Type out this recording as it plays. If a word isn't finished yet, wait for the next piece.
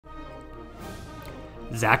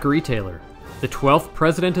Zachary Taylor, the 12th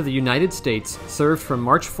President of the United States, served from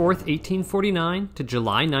March 4th, 1849 to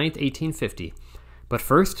July 9th, 1850. But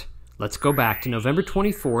first, let's go back to November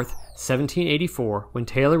 24th, 1784, when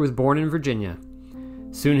Taylor was born in Virginia.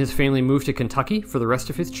 Soon his family moved to Kentucky for the rest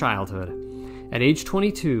of his childhood. At age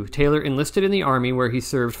 22, Taylor enlisted in the Army, where he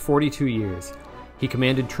served 42 years. He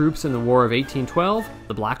commanded troops in the War of 1812,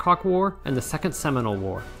 the Black Hawk War, and the Second Seminole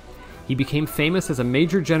War. He became famous as a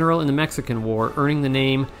major general in the Mexican War, earning the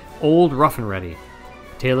name Old Rough and Ready.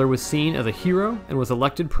 Taylor was seen as a hero and was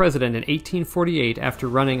elected president in 1848 after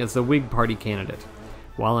running as the Whig Party candidate.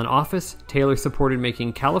 While in office, Taylor supported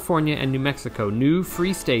making California and New Mexico new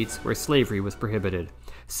free states where slavery was prohibited.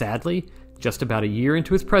 Sadly, just about a year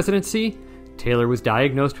into his presidency, Taylor was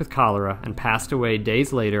diagnosed with cholera and passed away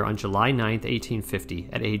days later on July 9, 1850,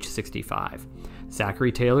 at age 65.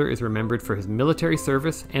 Zachary Taylor is remembered for his military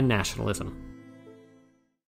service and nationalism.